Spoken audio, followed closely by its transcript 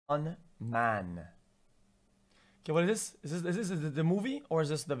Man. Okay, what is this? Is this the movie or is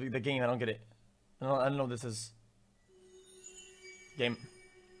this the game? I don't get it. I don't know what this is. Game.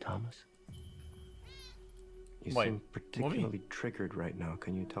 Thomas? You seem particularly triggered right now.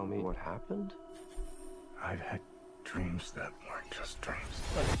 Can you tell me what happened? I've had dreams that weren't just dreams.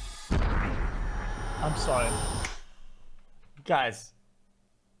 I'm sorry. Guys.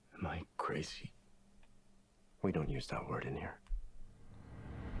 Am I crazy? We don't use that word in here.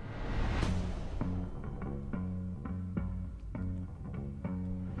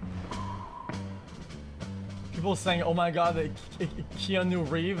 People saying, oh my god, Keanu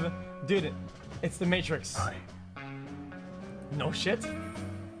Reeves. Dude, it's the Matrix. Hi. No shit.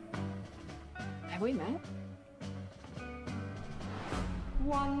 Have we met?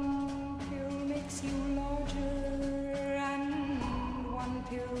 One pill makes you larger and one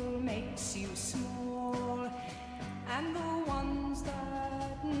pill makes you small. And the ones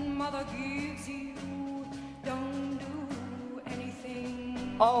that mother gives you don't do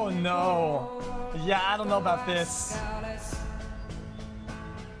anything. Oh no. Yeah, I don't know about this.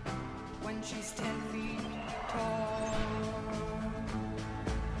 When she's 10 feet tall.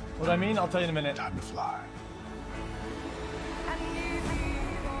 What I mean, I'll tell you in a minute. Time to fly. And if you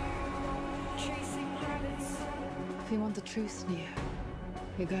go chasing rabbits. If you want the truth, Neo,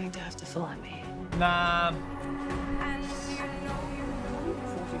 you're going to have to follow me. Nah. And you know you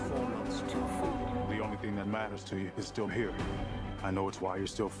 44 months too full. The only thing that matters to you is still here. I know it's why you're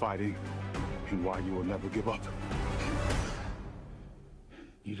still fighting and why you will never give up.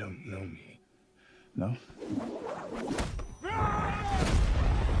 You don't know me, no?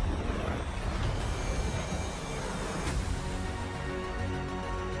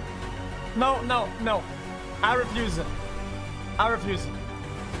 No, no, no. I refuse it. I refuse it.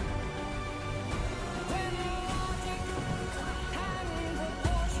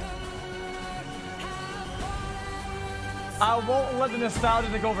 I won't let the nostalgia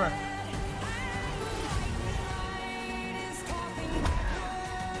take over.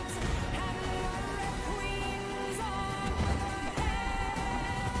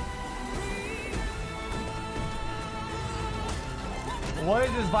 What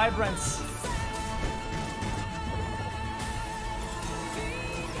is this vibrance?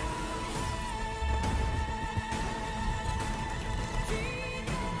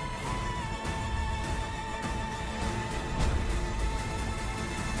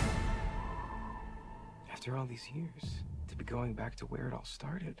 After all these years, to be going back to where it all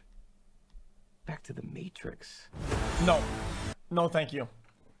started. Back to the Matrix. No. No, thank you.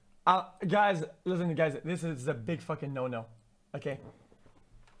 Guys, listen, guys, this is a big fucking no-no. Okay?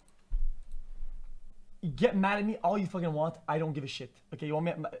 Get mad at me all you fucking want. I don't give a shit. Okay, you want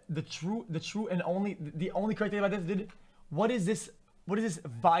me the true and only the only correct thing about this, dude. What is this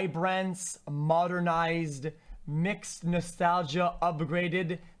vibrance, modernized, mixed nostalgia,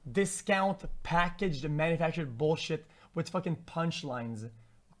 upgraded, discount, packaged, manufactured bullshit with fucking punchlines?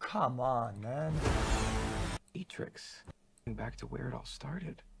 Come on, man. Matrix. Back to where it all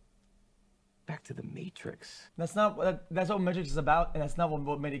started. Back to the Matrix. That's not that's what Matrix is about, and that's not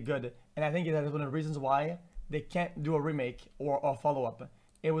what made it good. And I think that's one of the reasons why they can't do a remake or a follow-up.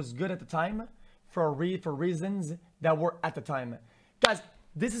 It was good at the time for reasons that were at the time. Guys,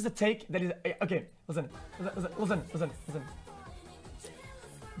 this is a take that is okay. Listen.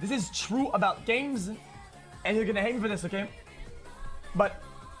 This is true about games, and you're gonna hate me for this, okay? But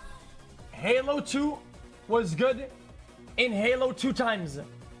Halo 2 was good in Halo 2 times.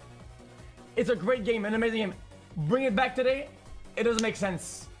 It's a great game, an amazing game. Bring it back today, it doesn't make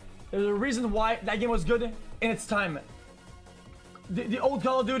sense. There's a reason why that game was good in its time. The old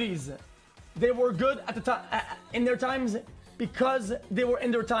Call of Duties, they were good at the time in their times because they were in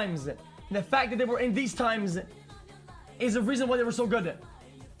their times. And the fact that they were in these times is the reason why they were so good.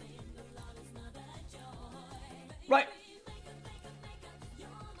 Right?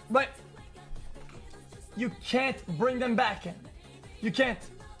 Right? You can't bring them back. You can't.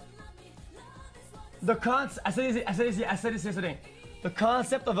 I said this yesterday. The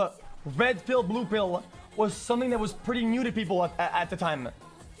concept of a red pill, blue pill was something that was pretty new to people at the time.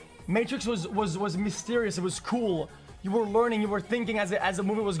 Matrix was mysterious. It was cool. You were learning. You were thinking as the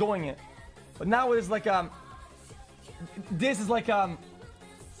movie was going. But now it's like this is like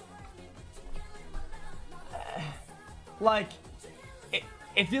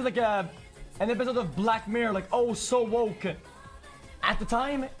it feels like an episode of Black Mirror. Like, oh, so woke. At the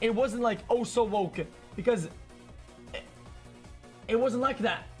time, it wasn't like, oh, so woke, because it wasn't like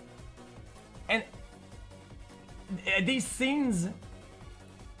that. And these scenes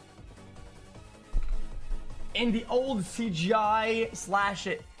in the old CGI slash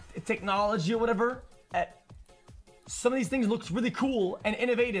technology or whatever. Some of these things looks really cool and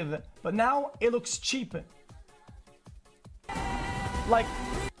innovative, but now it looks cheap. Like,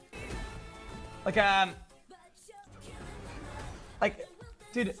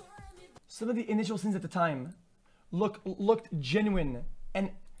 dude, some of the initial scenes at the time looked genuine,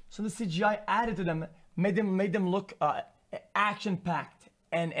 and some of the CGI added to them made them look action-packed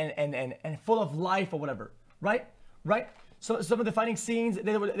and full of life or whatever, right? So some of the fighting scenes,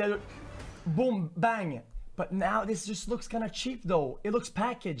 they were boom, bang. But now this just looks kind of cheap, though. It looks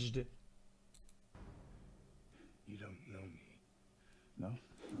packaged. You don't know me. No?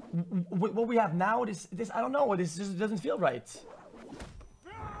 What we have now, this I don't know. This just doesn't feel right.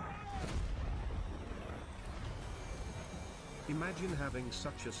 Imagine having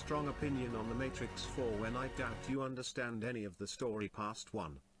such a strong opinion on The Matrix 4 when I doubt you understand any of the story past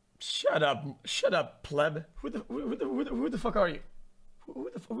 1. Shut up, pleb. Who the fuck are you?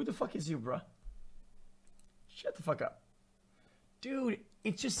 Who the fuck is you, bruh? Shut the fuck up. Dude,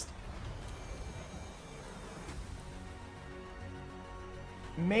 it just...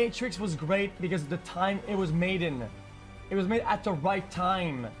 Matrix was great because of the time it was made in. It was made at the right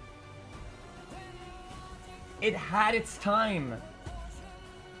time. It had its time.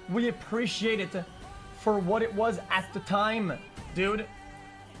 We appreciate it for what it was at the time, dude.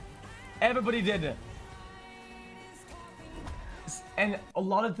 Everybody did. And a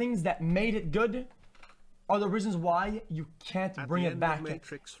lot of things that made it good are the reasons why you can't bring it back,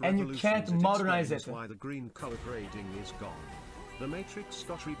 and you can't modernize it. Why the green color grading is gone. The Matrix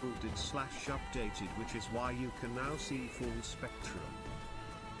got rebooted / updated, which is why you can now see full spectrum.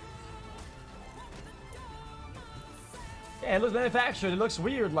 Yeah, it looks manufactured. It looks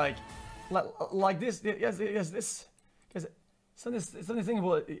weird, like this. Yes, this. Because some of these things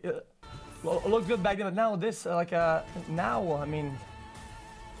will look good back then, but now this, now, I mean,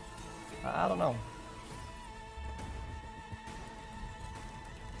 I don't know.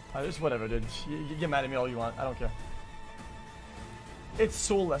 Just whatever, dude. You get mad at me all you want. I don't care. It's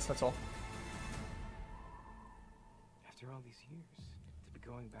soulless, that's all. After all these years, to be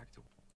going back to